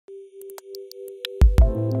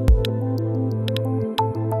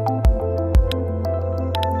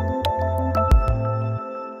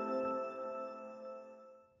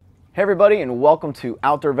Hey everybody, and welcome to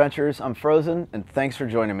Outdoor Adventures. I'm Frozen, and thanks for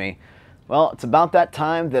joining me. Well, it's about that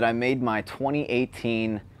time that I made my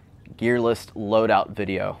 2018 gear list loadout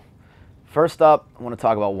video. First up, I want to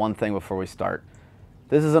talk about one thing before we start.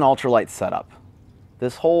 This is an ultralight setup.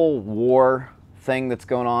 This whole war thing that's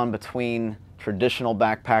going on between traditional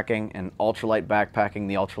backpacking and ultralight backpacking,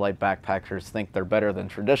 the ultralight backpackers think they're better than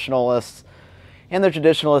traditionalists, and the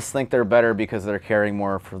traditionalists think they're better because they're carrying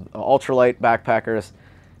more for the ultralight backpackers.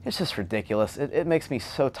 It's just ridiculous. It makes me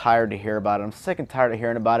so tired to hear about it. I'm sick and tired of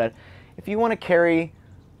hearing about it. If you want to carry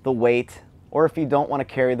the weight, or if you don't want to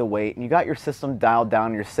carry the weight, and you got your system dialed down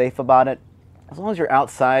and you're safe about it, as long as you're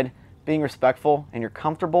outside being respectful and you're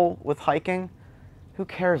comfortable with hiking, who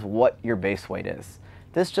cares what your base weight is?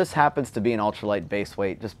 This just happens to be an ultralight base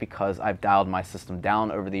weight just because I've dialed my system down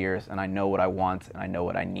over the years and I know what I want and I know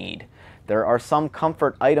what I need. There are some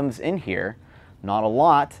comfort items in here, not a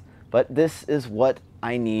lot, but this is what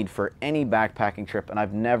I need for any backpacking trip, and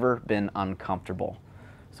I've never been uncomfortable.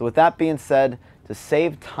 So with that being said, to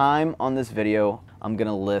save time on this video, I'm going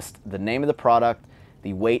to list the name of the product,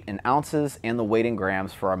 the weight in ounces, and the weight in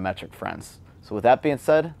grams for our metric friends. So with that being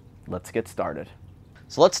said, let's get started.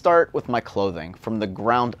 So let's start with my clothing from the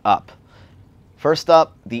ground up. First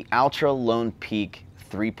up, the Ultra Lone Peak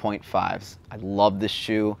 3.5s. I love this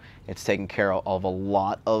shoe. It's taken care of a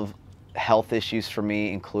lot of health issues for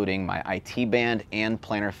me, including my IT band and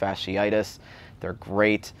plantar fasciitis. They're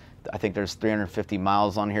great. I think there's 350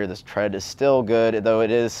 miles on here. This tread is still good, though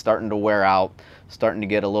it is starting to wear out, starting to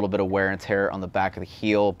get a little bit of wear and tear on the back of the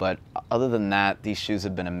heel. But other than that, these shoes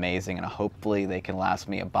have been amazing, and hopefully they can last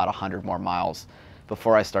me about 100 more miles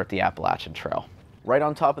before I start the Appalachian Trail. Right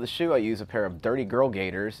on top of the shoe, I use a pair of Dirty Girl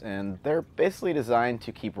gaiters, and they're basically designed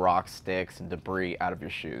to keep rocks, sticks, and debris out of your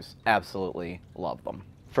shoes. Absolutely love them.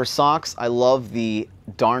 For socks, I love the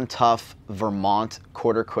Darn Tough Vermont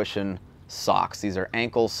quarter cushion socks. These are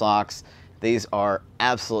ankle socks. These are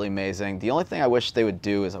absolutely amazing. The only thing I wish they would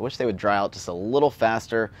do is I wish they would dry out just a little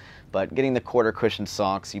faster, but getting the quarter cushion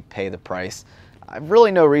socks, you pay the price. I've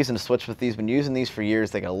really no reason to switch with these. Been using these for years.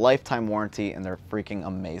 They got a lifetime warranty and they're freaking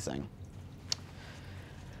amazing.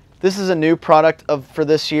 This is a new product for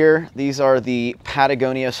this year. These are the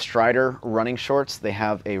Patagonia Strider running shorts. They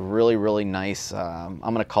have a really nice, I'm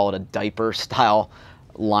gonna call it a diaper style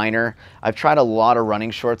liner. I've tried a lot of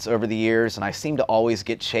running shorts over the years and I seem to always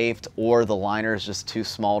get chafed, or the liner is just too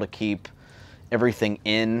small to keep everything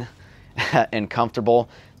in and comfortable.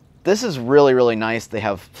 This is really nice. They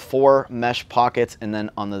have 4 mesh pockets, and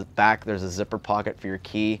then on the back there's a zipper pocket for your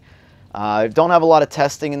key. I don't have a lot of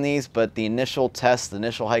testing in these, but the initial tests, the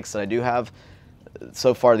initial hikes that I do have,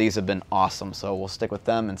 so far these have been awesome. So we'll stick with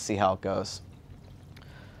them and see how it goes.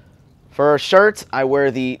 For a shirt, I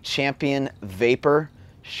wear the Champion Vapor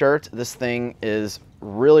shirt. This thing is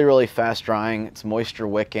really fast drying. It's moisture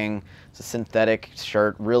wicking. It's a synthetic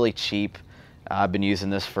shirt, really cheap. I've been using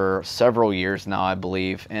this for several years now, I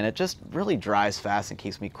believe, and it just really dries fast and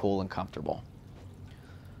keeps me cool and comfortable.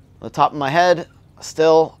 On the top of my head,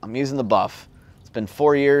 still, I'm using the Buff. It's been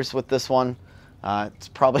 4 years with this one. It's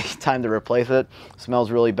probably time to replace it. It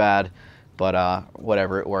smells really bad, but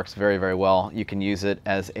whatever, it works very well. You can use it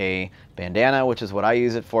as a bandana, which is what I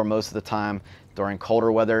use it for most of the time. During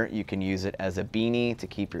colder weather, you can use it as a beanie to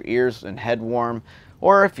keep your ears and head warm.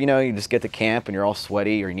 Or if you just get to camp and you're all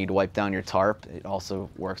sweaty or you need to wipe down your tarp, it also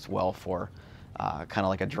works well for kind of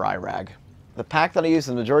like a dry rag. The pack that I used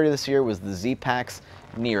the majority of this year was the Zpacks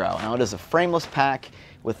Nero. Now it is a frameless pack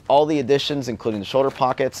with all the additions, including the shoulder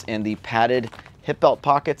pockets and the padded hip belt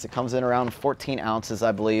pockets. It comes in around 14 ounces,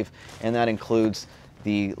 I believe, and that includes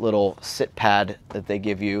the little sit pad that they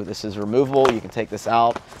give you. This is removable. You can take this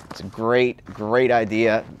out. It's a great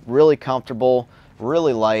idea. Really comfortable,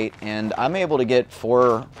 really light, and I'm able to get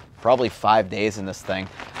 4, probably 5 days in this thing.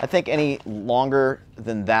 I think any longer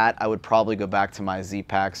than that, I would probably go back to my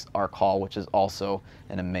Zpacks Arc Haul, which is also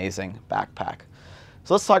an amazing backpack.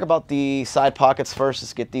 So let's talk about the side pockets first.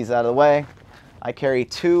 Let's get these out of the way. I carry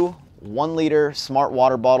 2 1-liter smart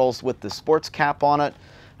water bottles with the sports cap on it.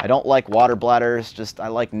 I don't like water bladders. I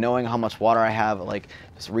like knowing how much water I have. I like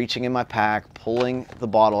just reaching in my pack, pulling the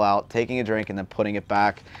bottle out, taking a drink, and then putting it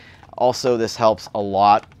back. Also, this helps a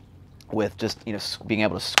lot with just being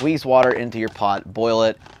able to squeeze water into your pot, boil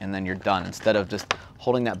it, and then you're done. Instead of just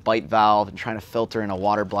holding that bite valve and trying to filter in a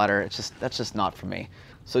water bladder, that's just not for me.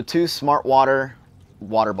 So 2 smart water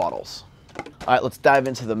bottles. All right, let's dive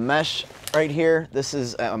into the mesh right here. This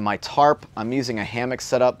is my tarp. I'm using a hammock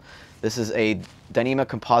setup. This is a Dyneema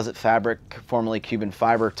composite fabric, formerly Cuban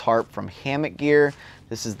fiber tarp from Hammock Gear.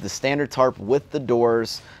 This is the standard tarp with the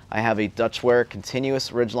doors. I have a Dutchware continuous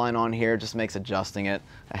ridgeline on here, just makes adjusting it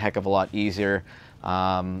a heck of a lot easier.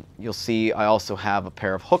 You'll see I also have a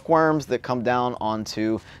pair of hookworms that come down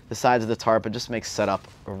onto the sides of the tarp. It just makes setup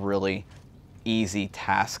a really easy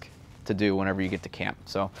task to do whenever you get to camp.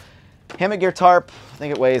 So Hammock Gear tarp, I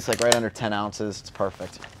think it weighs like right under 10 ounces. It's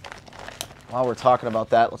perfect. While we're talking about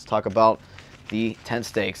that, let's talk about the tent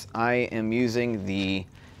stakes. I am using the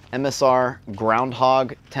MSR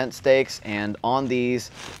Groundhog tent stakes, and on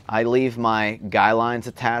these I leave my guy lines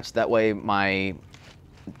attached. That way my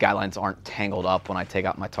guy lines aren't tangled up when I take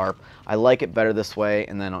out my tarp. I like it better this way,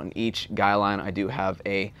 and then on each guy line I do have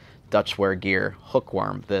a Dutchware Gear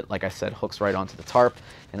hookworm that, like I said, hooks right onto the tarp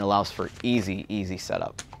and allows for easy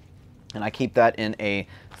setup. And I keep that in a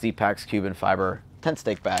Zpacks Cuban fiber tent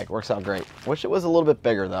stake bag. Works out great. Wish it was a little bit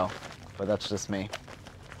bigger though, but that's just me.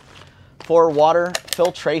 For water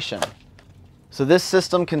filtration. So this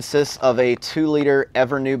system consists of a 2-liter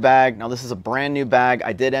Ever-New bag. Now this is a brand new bag.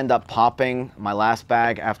 I did end up popping my last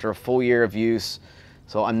bag after a full year of use,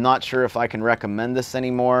 so I'm not sure if I can recommend this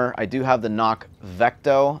anymore. I do have the Knock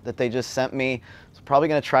Vecto that they just sent me, so probably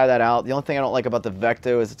gonna try that out. The only thing I don't like about the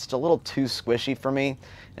Vecto is it's just a little too squishy for me,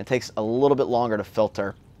 and it takes a little bit longer to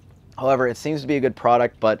filter. However, it seems to be a good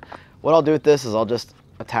product, but what I'll do with this is I'll just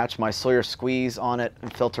attach my Sawyer squeeze on it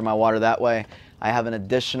and filter my water that way. I have an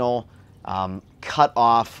additional cut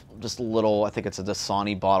off, just a little, I think it's a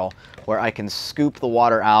Dasani bottle, where I can scoop the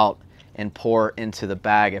water out and pour into the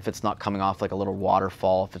bag if it's not coming off like a little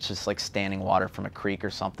waterfall, if it's just like standing water from a creek or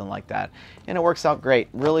something like that. And it works out great.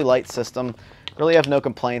 Really light system. Really have no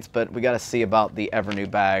complaints, but we got to see about the Ever-New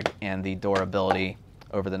bag and the durability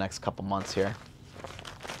over the next couple months here.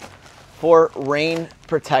 For rain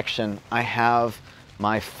protection, I have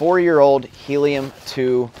my 4-year-old Helium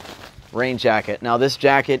 2 rain jacket. Now this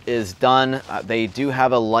jacket is done. They do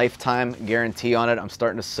have a lifetime guarantee on it. I'm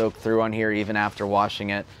starting to soak through on here even after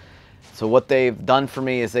washing it. So what they've done for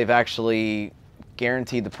me is they've actually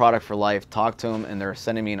guaranteed the product for life. Talked to them and they're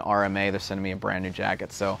sending me an RMA. They're sending me a brand new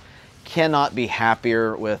jacket. So cannot be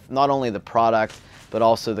happier with not only the product, but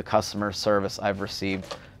also the customer service I've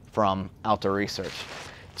received from Outdoor Research.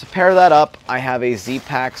 To pair that up, I have a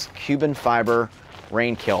Zpacks Cuban fiber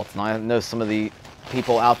rain kilt. Now I know some of the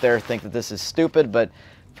people out there think that this is stupid, but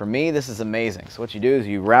for me this is amazing. So what you do is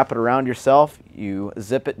you wrap it around yourself, you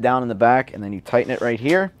zip it down in the back, and then you tighten it right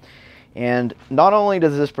here. And not only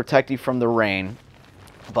does this protect you from the rain,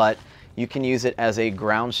 but you can use it as a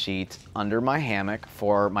ground sheet under my hammock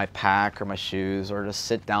for my pack or my shoes, or just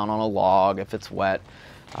sit down on a log if it's wet.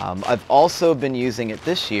 I've also been using it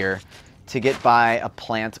this year to get by a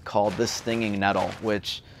plant called the stinging nettle,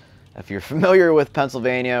 which if you're familiar with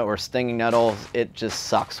Pennsylvania or stinging nettles, it just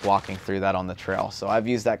sucks walking through that on the trail. So I've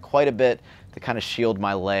used that quite a bit to kind of shield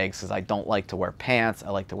my legs, because I don't like to wear pants. I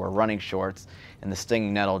like to wear running shorts, and the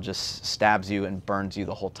stinging nettle just stabs you and burns you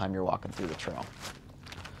the whole time you're walking through the trail.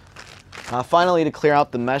 Finally, to clear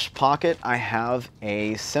out the mesh pocket, I have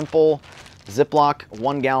a simple Ziploc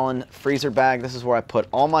 1-gallon freezer bag. This is where I put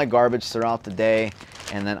all my garbage throughout the day,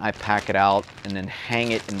 and then I pack it out and then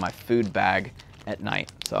hang it in my food bag at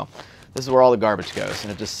night. So this is where all the garbage goes,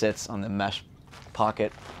 and it just sits on the mesh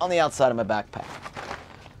pocket on the outside of my backpack.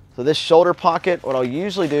 So this shoulder pocket, what I'll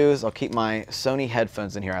usually do is I'll keep my Sony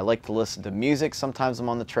headphones in here. I like to listen to music. Sometimes I'm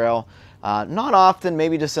on the trail. Not often,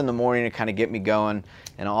 maybe just in the morning to kind of get me going.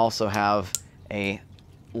 And I'll also have a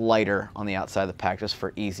lighter on the outside of the pack just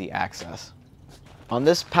for easy access. On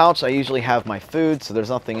this pouch, I usually have my food, so there's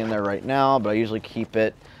nothing in there right now, but I usually keep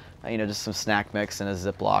it, just some snack mix in a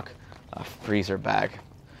Ziploc freezer bag.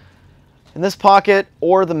 In this pocket,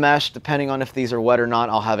 or the mesh, depending on if these are wet or not,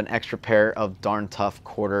 I'll have an extra pair of Darn Tough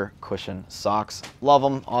quarter cushion socks. Love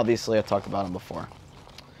them. Obviously, I've talked about them before.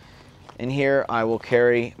 In here, I will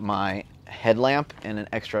carry my headlamp and an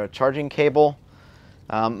extra charging cable.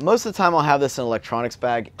 Most of the time, I'll have this in an electronics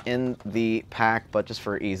bag in the pack, but just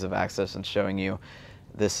for ease of access and showing you,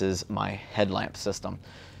 this is my headlamp system.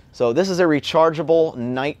 So this is a rechargeable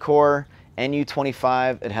Nightcore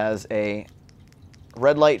NU25. It has a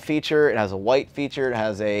red light feature, it has a white feature, it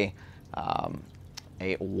has a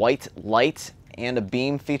white light and a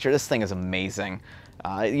beam feature. This thing is amazing.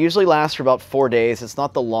 It usually lasts for about 4 days. It's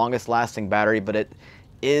not the longest lasting battery, but it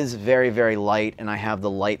is very, very light, and I have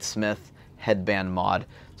the Lightsmith headband mod.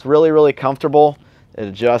 It's really, really comfortable. It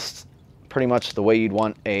adjusts pretty much the way you'd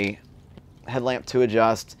want a headlamp to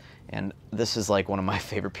adjust, and this is like one of my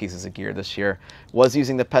favorite pieces of gear this year. Was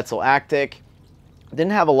using the Petzl Actic.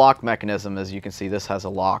 Didn't have a lock mechanism. As you can see, this has a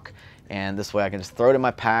lock, and this way I can just throw it in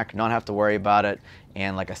my pack, not have to worry about it,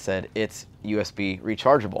 and like I said, it's USB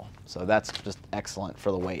rechargeable, so that's just excellent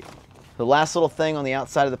for the weight. The last little thing on the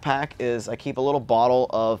outside of the pack is I keep a little bottle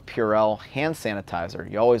of Purell hand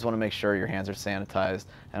sanitizer. You always want to make sure your hands are sanitized.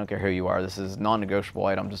 I don't care who you are, this is a non-negotiable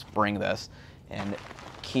item, just bring this and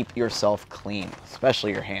keep yourself clean,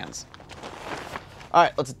 especially your hands. All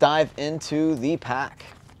right, let's dive into the pack.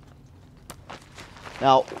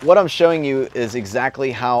 Now, what I'm showing you is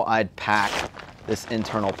exactly how I'd pack this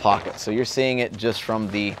internal pocket. So you're seeing it just from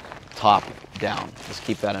the top down. Just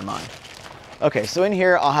keep that in mind. Okay, so in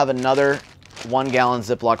here, I'll have another 1 gallon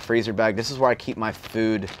Ziploc freezer bag. This is where I keep my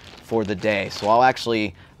food for the day. So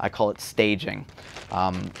I call it staging.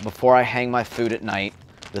 Before I hang my food at night,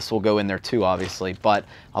 this will go in there too, obviously, but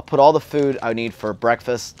I'll put all the food I need for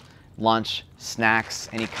breakfast, lunch, snacks,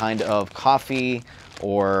 any kind of coffee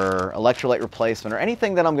or electrolyte replacement or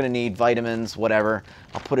anything that I'm gonna need, vitamins, whatever.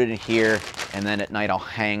 I'll put it in here, and then at night I'll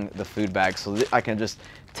hang the food bag so that I can just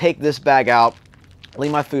take this bag out,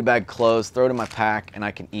 leave my food bag closed, throw it in my pack, and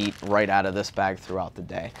I can eat right out of this bag throughout the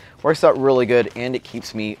day. Works out really good, and it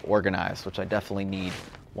keeps me organized, which I definitely need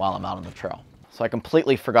while I'm out on the trail. So I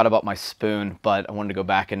completely forgot about my spoon, but I wanted to go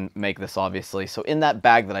back and make this obviously. So in that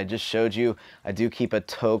bag that I just showed you, I do keep a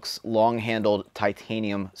Toaks long-handled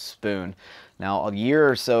titanium spoon. Now, a year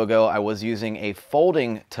or so ago, I was using a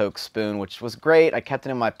folding Toaks spoon, which was great. I kept it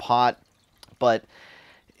in my pot, but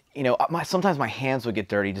you know, sometimes my hands would get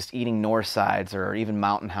dirty just eating North Sides or even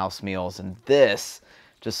Mountain House meals, and this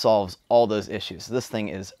just solves all those issues. This thing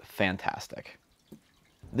is fantastic.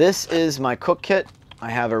 This is my cook kit. I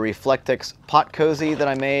have a Reflectix pot cozy that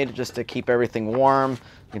I made just to keep everything warm.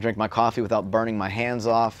 I can drink my coffee without burning my hands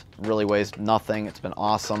off. It really weighs nothing. It's been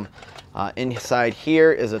awesome. Inside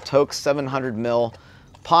here is a Toaks 700 ml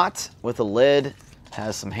pot with a lid.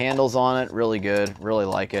 Has some handles on it. Really good. Really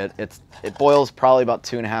like it. It boils probably about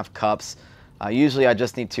 2.5 cups. Usually I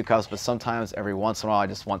just need 2 cups, but sometimes every once in a while I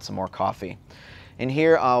just want some more coffee. In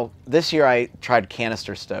here, this year I tried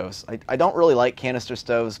canister stoves. I don't really like canister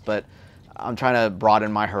stoves, but I'm trying to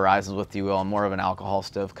broaden my horizons with you. I'm more of an alcohol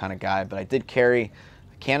stove kind of guy, but I did carry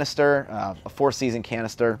a canister, a 4-season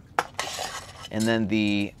canister, and then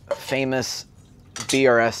the famous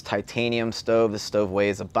BRS titanium stove. This stove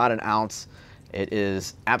weighs about 1 ounce. It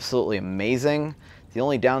is absolutely amazing. The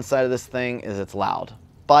only downside of this thing is it's loud,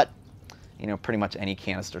 but you know, pretty much any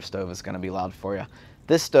canister stove is going to be loud for you.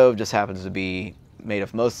 This stove just happens to be made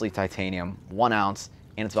of mostly titanium, 1 ounce,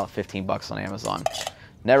 and it's about 15 bucks on Amazon.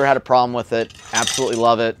 Never had a problem with it. Absolutely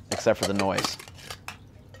love it, except for the noise.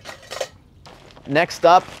 Next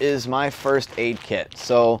up is my first aid kit.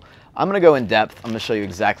 So I'm going to go in depth. I'm going to show you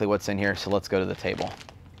exactly what's in here, so let's go to the table.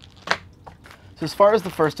 So as far as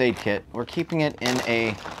the first aid kit, we're keeping it in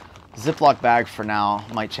a Ziploc bag for now.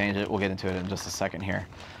 Might change it. We'll get into it in just a second here.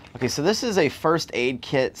 Okay, so this is a first aid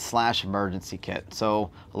kit / emergency kit.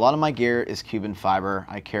 So a lot of my gear is Cuban fiber.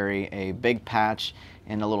 I carry a big patch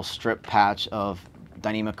and a little strip patch of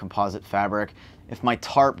Dyneema composite fabric. If my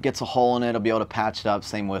tarp gets a hole in it, I'll be able to patch it up.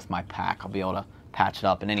 Same with my pack. I'll be able to patch it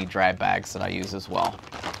up in any dry bags that I use as well.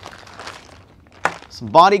 Some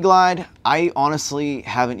Body Glide. I honestly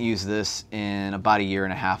haven't used this in about 1.5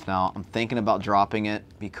 years now. I'm thinking about dropping it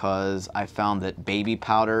because I found that baby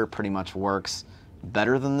powder pretty much works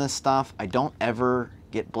better than this stuff. I don't ever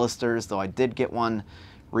get blisters, though I did get one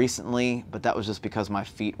recently, but that was just because my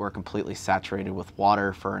feet were completely saturated with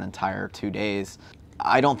water for an entire 2 days.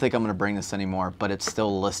 I don't think I'm going to bring this anymore, but it's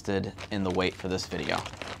still listed in the weight for this video.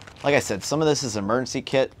 Like I said, some of this is emergency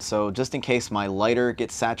kit, so just in case my lighter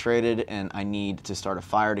gets saturated and I need to start a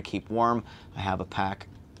fire to keep warm, I have a pack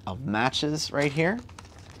of matches right here.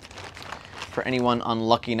 For anyone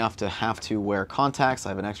unlucky enough to have to wear contacts, I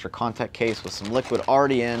have an extra contact case with some liquid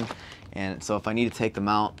already in, and so if I need to take them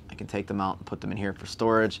out, I can take them out and put them in here for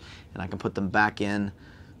storage, and I can put them back in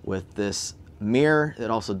with this mirror.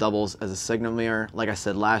 It also doubles as a signal mirror. Like I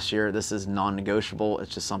said last year, this is non-negotiable.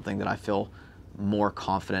 It's just something that I feel more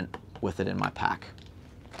confident with it in my pack.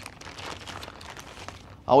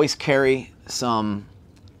 Always carry some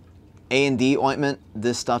A&D ointment.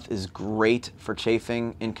 This stuff is great for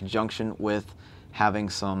chafing in conjunction with having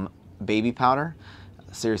some baby powder.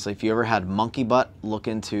 Seriously, if you ever had monkey butt, look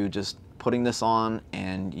into just putting this on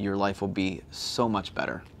and your life will be so much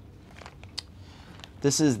better.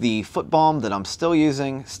 This is the foot balm that I'm still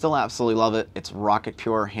using. Still absolutely love it. It's Rocket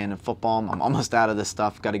Pure hand and foot balm. I'm almost out of this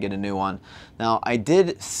stuff. Got to get a new one. Now, I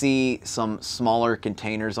did see some smaller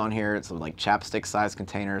containers on here. It's like chapstick size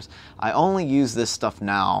containers. I only use this stuff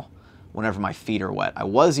now whenever my feet are wet. I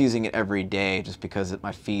was using it every day just because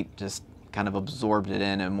my feet just kind of absorbed it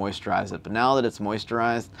in and moisturized it. But now that it's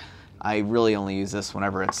moisturized, I really only use this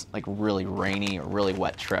whenever it's like really rainy or really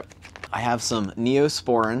wet trip. I have some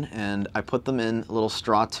Neosporin, and I put them in little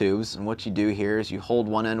straw tubes, and what you do here is you hold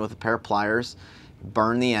one end with a pair of pliers,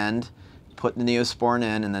 burn the end, put the Neosporin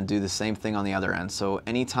in, and then do the same thing on the other end. So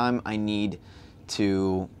anytime I need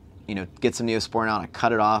to, you know, get some Neosporin out, I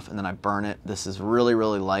cut it off and then I burn it. This is really,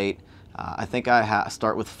 really light. I think I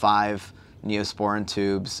start with 5 Neosporin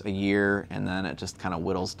tubes a year, and then it just kind of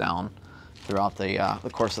whittles down throughout the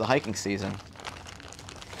course of the hiking season.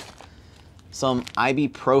 Some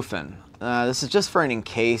ibuprofen. This is just for an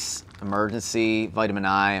in-case emergency vitamin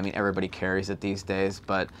I. I mean, everybody carries it these days,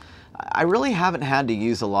 but I really haven't had to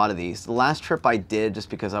use a lot of these. The last trip I did, just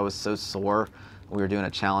because I was so sore, we were doing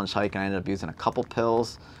a challenge hike, and I ended up using a couple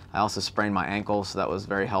pills. I also sprained my ankle, so that was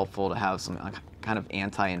very helpful to have some kind of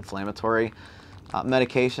anti-inflammatory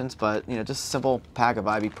medications. But you know, just a simple pack of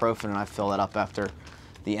ibuprofen, and I fill that up after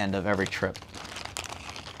the end of every trip.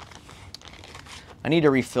 I need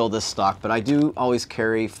to refill this stock, but I do always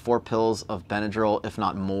carry 4 pills of Benadryl, if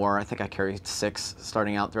not more. I think I carry 6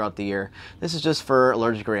 starting out throughout the year. This is just for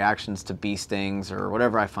allergic reactions to bee stings or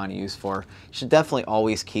whatever I find a use for. You should definitely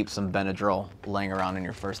always keep some Benadryl laying around in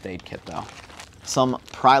your first aid kit though. Some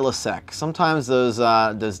Prilosec. Sometimes those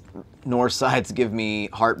Norsides give me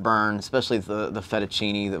heartburn, especially the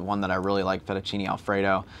fettuccine, the one that I really like, fettuccine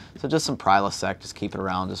Alfredo. So just some Prilosec, just keep it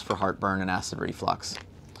around just for heartburn and acid reflux.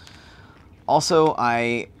 Also,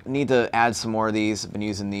 I need to add some more of these. I've been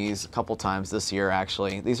using these a couple times this year,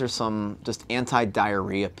 actually. These are some just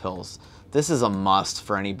anti-diarrhea pills. This is a must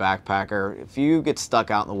for any backpacker. If you get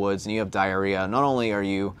stuck out in the woods and you have diarrhea, not only are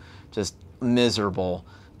you just miserable,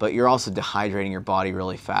 but you're also dehydrating your body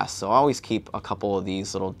really fast. So I always keep a couple of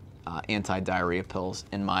these little anti-diarrhea pills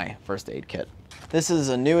in my first aid kit. This is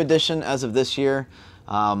a new addition as of this year.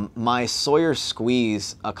 My Sawyer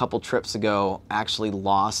squeeze a couple trips ago actually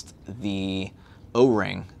lost the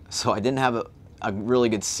O-ring, so I didn't have a really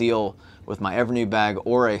good seal with my Evernew bag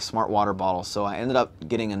or a smart water bottle, so I ended up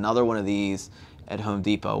getting another one of these at Home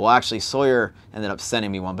Depot. Well, actually Sawyer ended up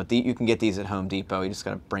sending me one, but you can get these at Home Depot. You just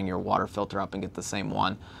gotta bring your water filter up and get the same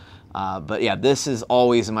one. But yeah, this is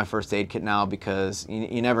always in my first aid kit now, because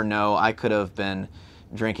you never know. I could have been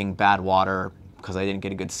drinking bad water because I didn't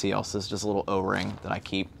get a good seal. So it's just a little O-ring that I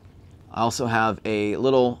keep. I also have a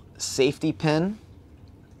little safety pin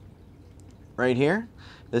right here.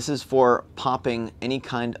 This is for popping any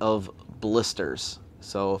kind of blisters.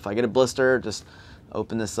 So if I get a blister, just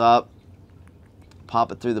open this up,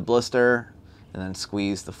 pop it through the blister, and then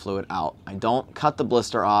squeeze the fluid out. I don't cut the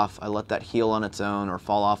blister off. I let that heal on its own or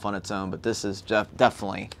fall off on its own, but this is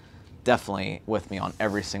definitely with me on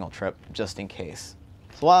every single trip, just in case.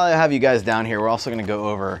 So while I have you guys down here, we're also gonna go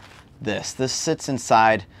over this. This sits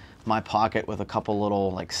inside my pocket with a couple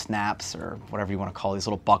little like snaps, or whatever you wanna call these,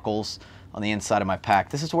 little buckles on the inside of my pack.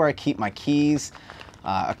 This is where I keep my keys,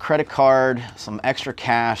 a credit card, some extra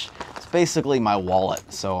cash. It's basically my wallet.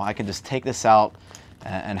 So I can just take this out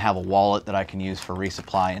and have a wallet that I can use for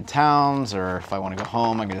resupply in towns, or if I want to go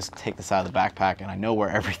home, I can just take this out of the backpack and I know where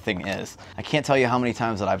everything is. I can't tell you how many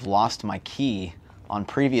times that I've lost my key on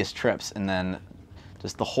previous trips, and then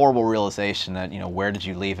just the horrible realization that, you know, where did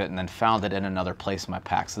you leave it, and then found it in another place in my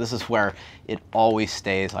pack. So this is where it always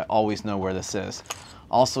stays. I always know where this is.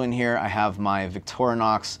 Also in here, I have my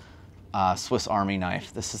Victorinox Swiss Army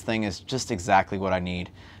knife. This thing is just exactly what I need.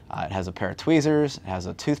 It has a pair of tweezers, it has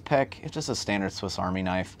a toothpick, it's just a standard Swiss Army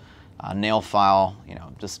knife, nail file, you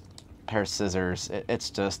know, just a pair of scissors. It's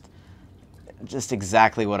just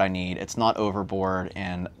exactly what I need. It's not overboard,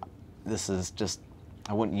 and this is just,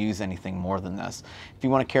 I wouldn't use anything more than this. If you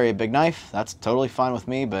want to carry a big knife, that's totally fine with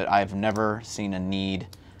me, but I've never seen a need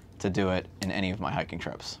to do it in any of my hiking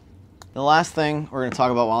trips. The last thing we're going to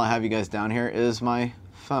talk about while I have you guys down here is my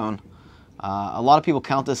phone. A lot of people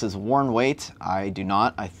count this as worn weight. I do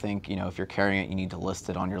not. I think, you know, if you're carrying it, you need to list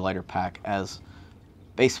it on your lighter pack as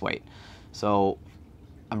base weight. So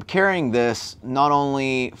I'm carrying this not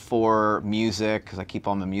only for music, because I keep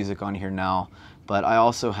all my music on here now, but I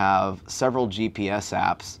also have several GPS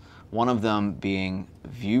apps, one of them being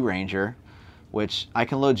View Ranger, which I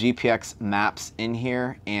can load GPS maps in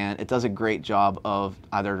here, and it does a great job of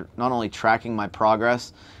either not only tracking my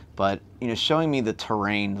progress, but, you know, showing me the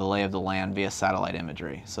terrain, the lay of the land via satellite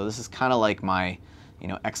imagery. So this is kind of like my, you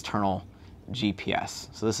know, external GPS.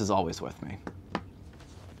 So this is always with me.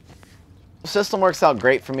 The system works out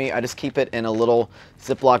great for me. I just keep it in a little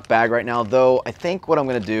Ziploc bag right now, though I think what I'm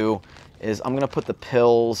gonna do is I'm gonna put the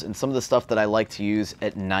pills and some of the stuff that I like to use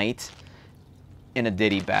at night in a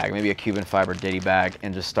ditty bag, maybe a Cuban fiber ditty bag,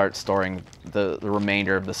 and just start storing the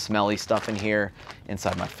remainder of the smelly stuff in here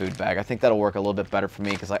inside my food bag. I think that'll work a little bit better for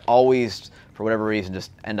me because I always, for whatever reason,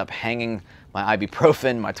 just end up hanging my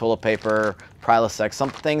ibuprofen, my toilet paper, Prilosec, some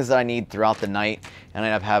things that I need throughout the night, and I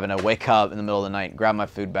end up having to wake up in the middle of the night, grab my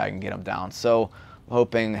food bag and get them down. So I'm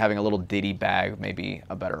hoping having a little ditty bag may be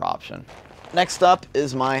a better option. Next up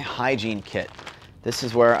is my hygiene kit. This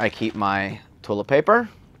is where I keep my toilet paper,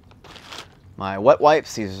 my wet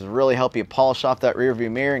wipes. These really help you polish off that rear view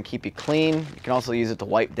mirror and keep you clean. You can also use it to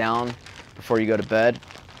wipe down before you go to bed.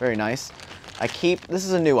 Very nice. This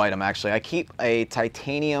is a new item actually, I keep a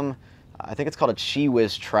titanium, I think it's called a Chi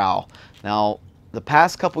Whiz trowel. Now, the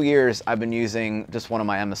past couple years I've been using just one of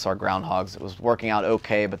my MSR groundhogs. It was working out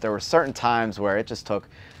okay, but there were certain times where it just took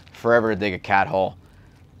forever to dig a cat hole.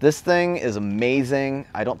 This thing is amazing.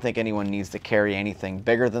 I don't think anyone needs to carry anything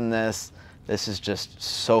bigger than this. This is just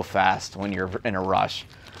so fast when you're in a rush.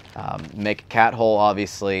 Make a cat hole,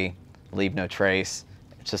 obviously, leave no trace.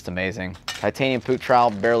 It's just amazing. Titanium poop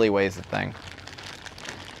trowel, barely weighs the thing.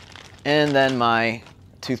 And then my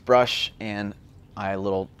toothbrush and my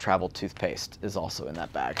little travel toothpaste is also in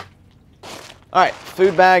that bag. All right,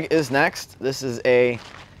 food bag is next. This is a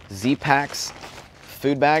Zpacks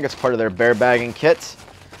food bag. It's part of their bear bagging kit.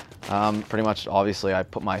 Pretty much, obviously, I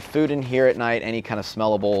put my food in here at night, any kind of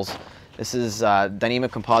smellables. This is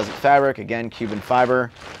Dyneema composite fabric, again, Cuban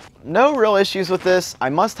fiber. No real issues with this. I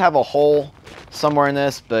must have a hole somewhere in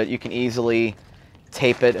this, but you can easily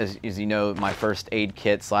tape it. As you know, my first aid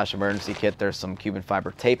kit / emergency kit, there's some Cuban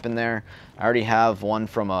fiber tape in there. I already have one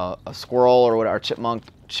from a squirrel or whatever, chipmunk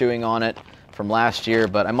chewing on it from last year,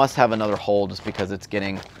 but I must have another hole just because it's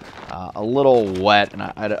getting a little wet, and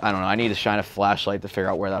I don't know, I need to shine a flashlight to figure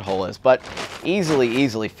out where that hole is, but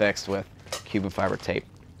easily fixed with Cuban fiber tape.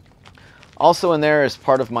 Also in there, as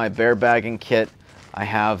part of my bear bagging kit, I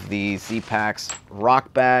have the Zpacks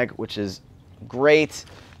rock bag, which is great.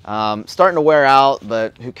 Starting to wear out,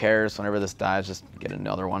 but who cares? Whenever this dies, just get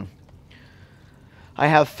another one. I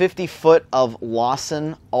have 50 foot of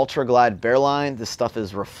Lawson Ultra Glide bear line. This stuff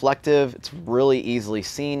is reflective. It's really easily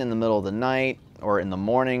seen in the middle of the night or in the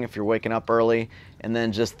morning if you're waking up early. And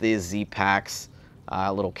then just the Zpacks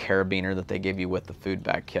little carabiner that they give you with the food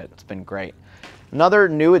bag kit. It's been great. Another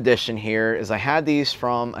new addition here is I had these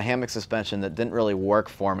from a hammock suspension that didn't really work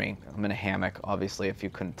for me. I'm in a hammock, obviously, if you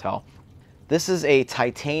couldn't tell. This is a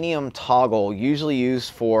titanium toggle, usually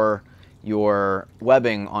used for your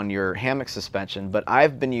webbing on your hammock suspension, but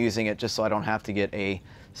I've been using it just so I don't have to get a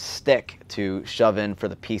stick to shove in for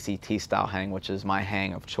the PCT style hang, which is my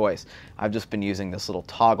hang of choice. I've just been using this little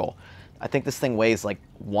toggle. I think this thing weighs like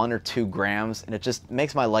 1 or 2 grams, and it just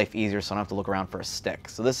makes my life easier so I don't have to look around for a stick.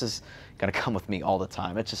 So this is gonna come with me all the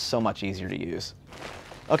time. It's just so much easier to use.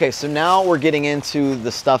 Okay, so now we're getting into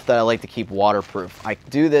the stuff that I like to keep waterproof. I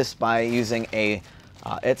do this by using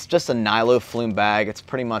it's just a Nilo flume bag. It's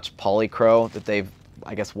pretty much polycro that they've,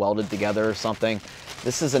 I guess, welded together or something.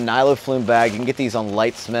 This is a Nilo flume bag. You can get these on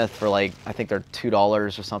Lightsmith for like, I think they're $2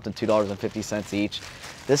 or something, $2.50 each.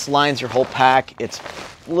 This lines your whole pack. It's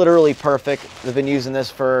literally perfect. I've been using this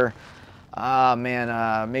for,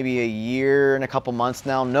 maybe a year and a couple months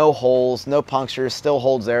now. No holes, no punctures, still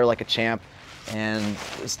holds air like a champ. And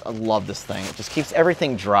just, I love this thing. It just keeps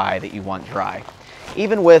everything dry that you want dry.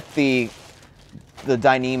 Even with the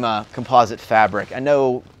Dyneema composite fabric. I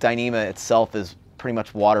know Dyneema itself is pretty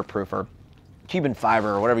much waterproof, or Cuban fiber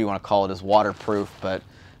or whatever you want to call it is waterproof, but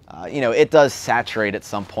you know, it does saturate at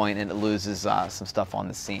some point and it loses some stuff on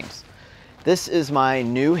the seams. This is my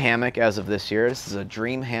new hammock as of this year. This is a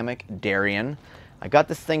Dream Hammock Darien. I got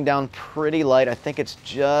this thing down pretty light. I think it's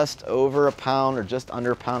just over a pound or just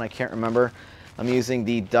under a pound. I can't remember. I'm using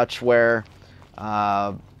the Dutchware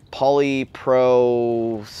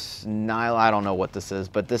Polypro Nylon. I don't know what this is,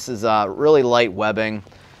 but this is really light webbing.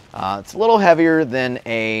 It's a little heavier than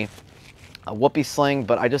a whoopee sling,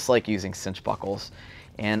 but I just like using cinch buckles.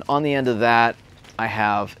 And on the end of that, I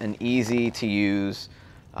have an easy to use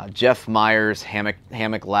Jeff Myers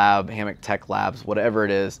Hammock Lab, Hammock Tech Labs, whatever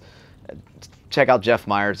it is. Check out Jeff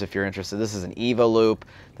Myers if you're interested. This is an Evo loop.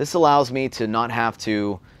 This allows me to not have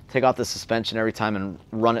to take off the suspension every time and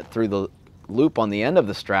run it through the loop on the end of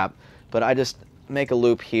the strap, but I just make a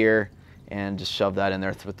loop here and just shove that in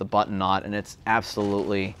there with the button knot, and it's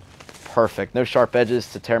absolutely perfect. No sharp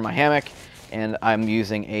edges to tear my hammock, and I'm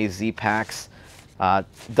using a Zpacks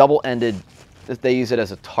double-ended. They use it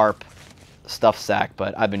as a tarp stuff sack,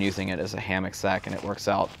 but I've been using it as a hammock sack, and it works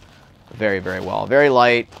out very, very well. Very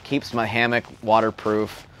light, keeps my hammock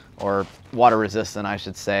waterproof, or water resistant, I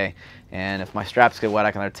should say. And if my straps get wet,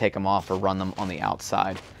 I can either take them off or run them on the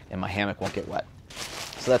outside, and my hammock won't get wet.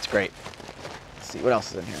 So that's great. Let's see, what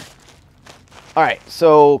else is in here? All right,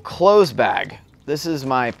 so clothes bag. This is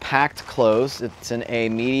my packed clothes. It's in a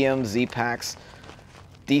medium Zpacks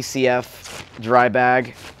DCF dry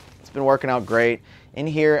bag. It's been working out great. In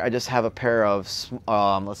here, I just have a pair of,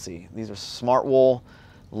 let's see, these are Smart Wool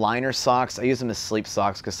liner socks. I use them as sleep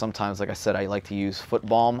socks because sometimes, like I said, I like to use foot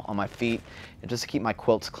balm on my feet. And just to keep my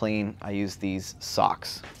quilts clean, I use these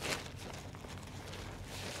socks.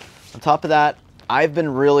 On top of that, I've been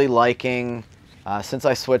really liking, since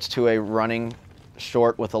I switched to a running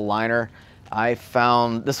short with a liner, I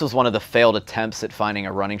found this was one of the failed attempts at finding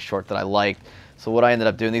a running short that I liked. So what I ended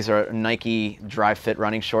up doing, these are Nike dry fit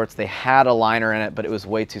running shorts. They had a liner in it, but it was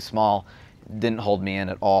way too small. It didn't hold me in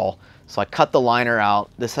at all. So I cut the liner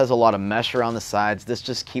out. This has a lot of mesh around the sides. This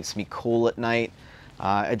just keeps me cool at night.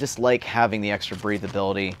 I just like having the extra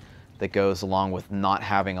breathability that goes along with not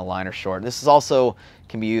having a liner short. This is also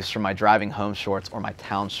can be used for my driving home shorts or my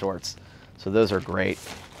town shorts. So those are great.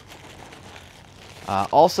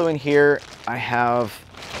 Also in here, I have,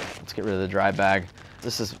 let's get rid of the dry bag.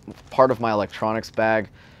 This is part of my electronics bag.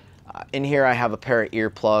 In here I have a pair of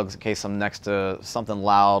earplugs in case I'm next to something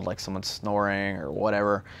loud, like someone snoring or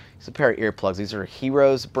whatever. It's a pair of earplugs. These are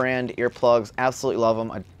Heroes brand earplugs. Absolutely love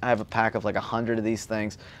them. I have a pack of like 100 of these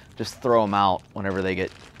things. Just throw them out whenever they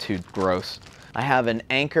get too gross. I have an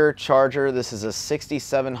Anker charger. This is a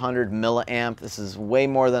 6700 milliamp. This is way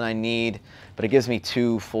more than I need, but it gives me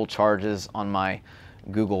 2 full charges on my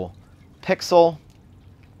Google Pixel.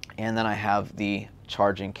 And then I have the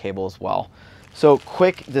charging cable as well. So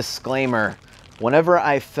quick disclaimer, whenever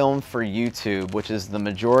I film for YouTube, which is the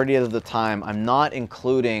majority of the time, I'm not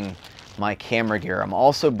including my camera gear. I'm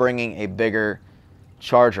also bringing a bigger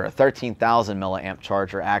charger, a 13,000 milliamp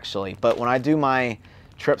charger actually. But when I do my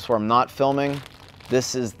trips where I'm not filming,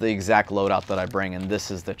 this is the exact loadout that I bring, and this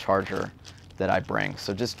is the charger that I bring.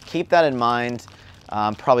 So just keep that in mind.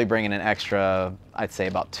 I'm probably bringing an extra, I'd say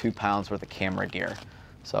about 2 pounds worth of camera gear.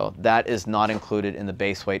 So that is not included in the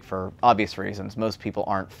base weight for obvious reasons. Most people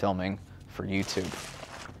aren't filming for YouTube.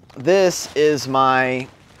 This is my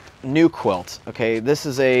new quilt. Okay, this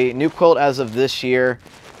is a new quilt as of this year.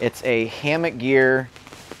 It's a hammock gear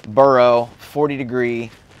burrow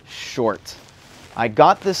 40-degree short. I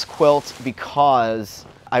got this quilt because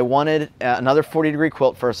I wanted another 40-degree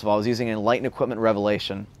quilt. First of all, I was using a Light & Equipment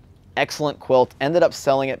Revelation. Excellent quilt. Ended up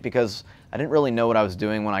selling it because I didn't really know what I was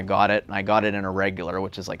doing when I got it, and I got it in a regular,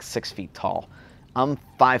 which is like 6 feet tall. I'm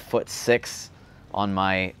 5'6" on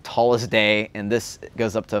my tallest day, and this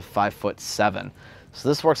goes up to 5'7". So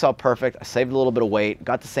this works out perfect. I saved a little bit of weight,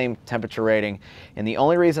 got the same temperature rating, and the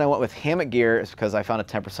only reason I went with hammock gear is because I found a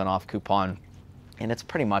 10% off coupon, and it's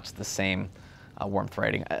pretty much the same warmth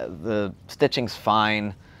rating. The stitching's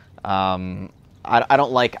fine. I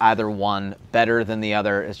don't like either one better than the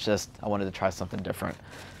other. It's just I wanted to try something different.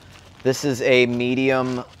 This is a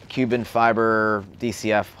medium Cuban fiber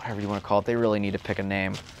DCF, whatever you want to call it. They really need to pick a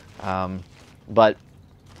name. But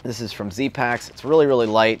this is from Zpacks. It's really, really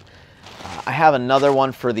light. I have another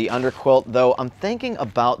one for the underquilt, though I'm thinking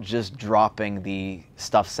about just dropping the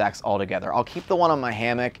stuff sacks altogether. I'll keep the one on my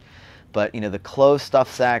hammock, but you know, the clothes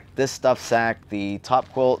stuff sack, this stuff sack, the top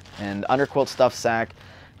quilt and underquilt stuff sack,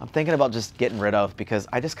 I'm thinking about just getting rid of because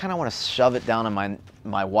I just kind of want to shove it down in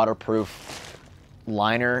my waterproof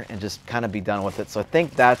liner and just kind of be done with it. So I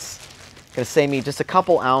think that's going to save me just a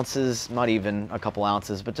couple ounces, not even a couple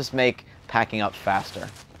ounces, but just make packing up faster.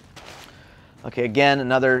 Okay, again,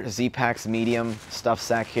 another Zpacks medium stuff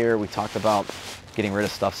sack here. We talked about getting rid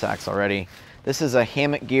of stuff sacks already. This is a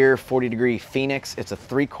hammock gear 40-degree Phoenix. It's a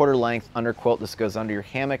 3/4 length underquilt. This goes under your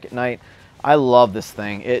hammock at night. I love this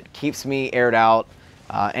thing. It keeps me aired out.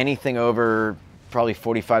 Anything over probably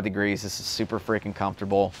 45 degrees, this is super freaking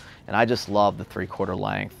comfortable. And I just love the 3/4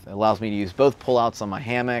 length. It allows me to use both pullouts on my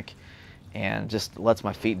hammock and just lets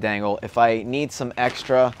my feet dangle. If I need some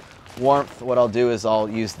extra warmth, what I'll do is I'll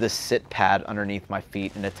use this sit pad underneath my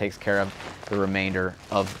feet, and it takes care of the remainder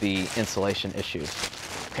of the insulation issues.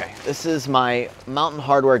 Okay, this is my Mountain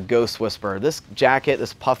Hardwear Ghost Whisperer. This jacket,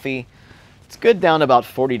 this puffy, it's good down to about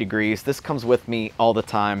 40 degrees. This comes with me all the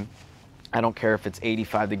time. I don't care if it's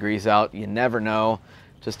 85 degrees out. You never know.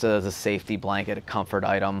 Just as a safety blanket, a comfort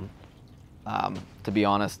item. To be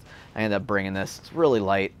honest, I ended up bringing this. It's really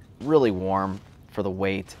light, really warm for the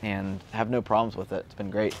weight, and have no problems with it. It's been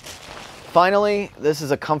great. Finally, this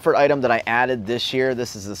is a comfort item that I added this year.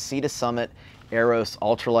 This is the Sea to Summit Eros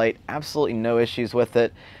Ultralight. Absolutely no issues with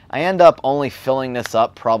it. I end up only filling this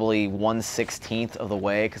up probably 1/16 of the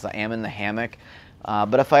way because I am in the hammock.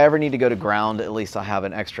 But if I ever need to go to ground, at least I'll have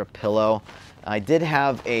an extra pillow. I did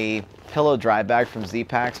have a pillow dry bag from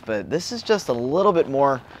Zpacks, but this is just a little bit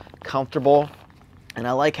more comfortable, and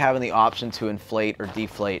I like having the option to inflate or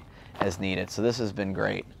deflate as needed. So this has been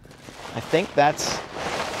great. I think that's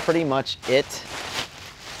pretty much it.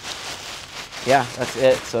 Yeah, that's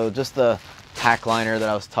it. So just the pack liner that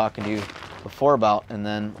I was talking to you before about, and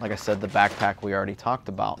then, like I said, the backpack we already talked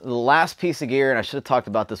about. The last piece of gear, and I should have talked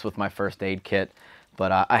about this with my first aid kit,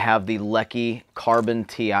 but I have the Lecky Carbon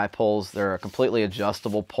TI poles. They're a completely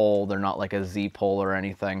adjustable pole. They're not like a Z pole or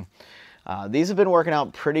anything. These have been working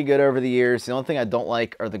out pretty good over the years. The only thing I don't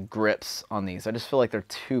like are the grips on these. I just feel like they're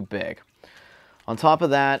too big. On top of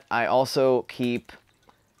that, I also keep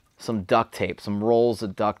some duct tape, some rolls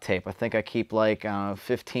of duct tape. I think I keep like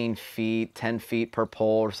 15 feet, 10 feet per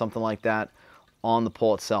pole or something like that on the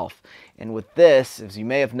pole itself. And with this, as you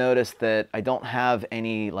may have noticed, that I don't have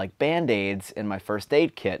any like band-aids in my first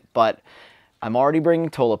aid kit, but I'm already bringing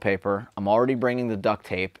toilet paper, I'm already bringing the duct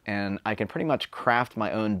tape, and I can pretty much craft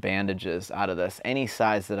my own bandages out of this, any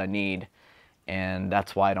size that I need, and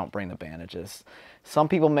that's why I don't bring the bandages. Some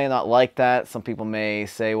people may not like that. Some people may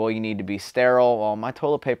say, well, you need to be sterile. Well, my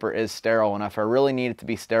toilet paper is sterile, and if I really need it to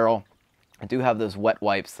be sterile, I do have those wet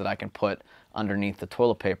wipes that I can put underneath the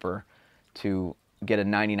toilet paper to get a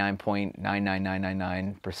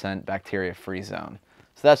 99.99999% bacteria-free zone.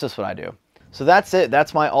 So that's just what I do. So that's it.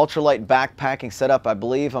 That's my ultralight backpacking setup. I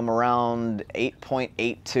believe I'm around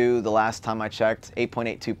 8.82 the last time I checked,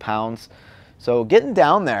 8.82 pounds. So getting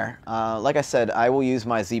down there, like I said, I will use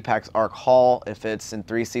my Zpacks Arc Haul if it's in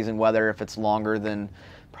 3-season weather, if it's longer than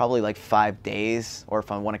probably like 5 days, or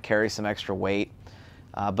if I want to carry some extra weight.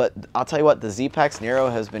 But I'll tell you what, the Zpacks Nero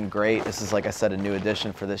has been great. This is, like I said, a new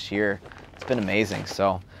addition for this year. It's been amazing.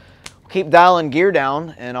 So keep dialing gear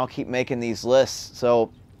down, and I'll keep making these lists.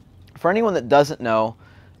 So for anyone that doesn't know,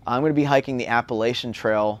 I'm going to be hiking the Appalachian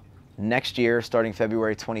Trail next year, starting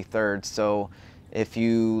February 23rd. So if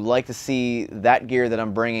you like to see that gear that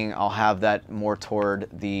I'm bringing, I'll have that more toward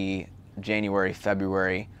the January,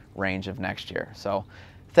 February range of next year. So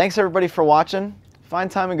thanks everybody for watching. Find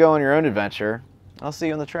time and go on your own adventure. I'll see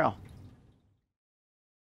you on the trail.